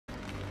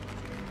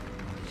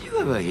you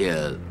ever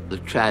hear the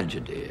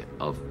tragedy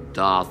of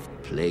Darth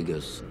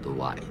Plagueise the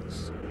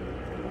Wise?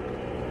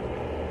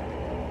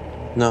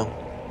 No.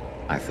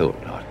 I thought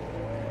not.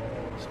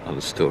 It's not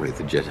a story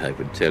the Jedi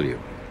would tell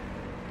you.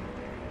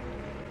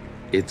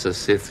 It's a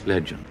Sith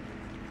legend.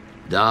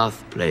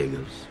 Darth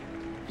Plagueise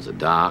was a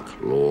dark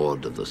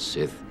lord of the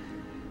Sith,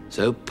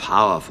 so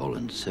powerful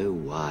and so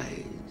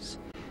wise,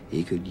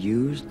 he could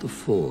use the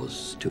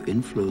Force to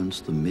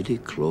influence the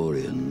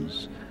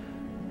midi-chlorians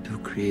to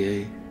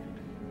create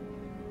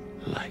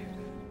life.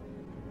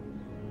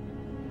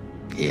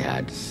 He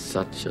had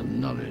such a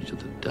knowledge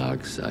of the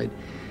dark side,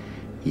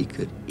 he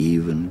could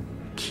even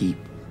keep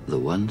the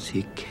ones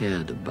he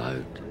cared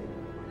about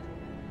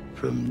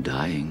from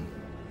dying.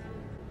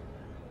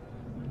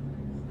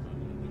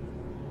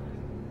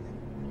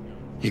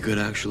 He could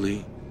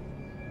actually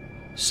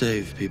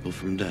save people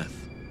from death.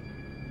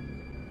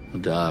 The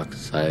dark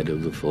side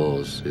of the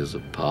Force is a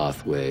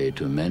pathway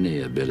to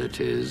many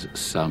abilities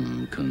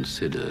some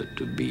consider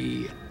to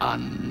be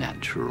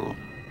unnatural.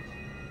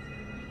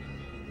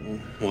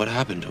 What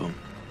happened to him?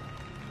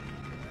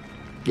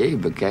 He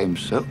became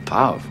so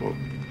powerful.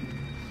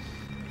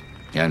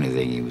 The only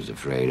thing he was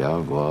afraid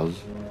of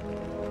was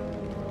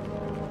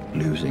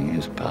losing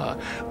his power,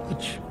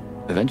 which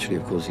eventually,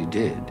 of course, he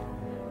did.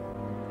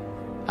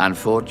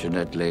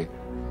 Unfortunately,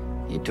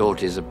 he taught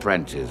his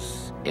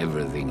apprentice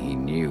everything he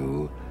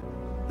knew.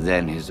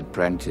 Then his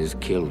apprentice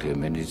killed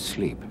him in his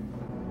sleep.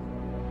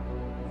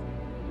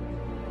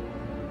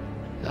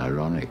 It's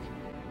ironic.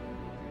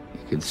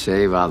 He could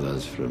save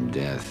others from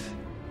death,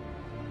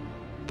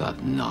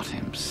 but not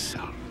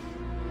himself.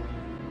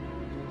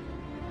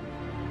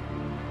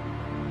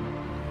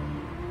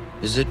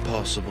 Is it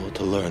possible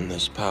to learn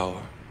this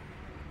power?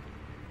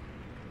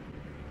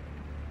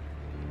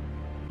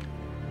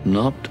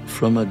 Not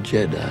from a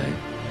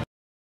Jedi.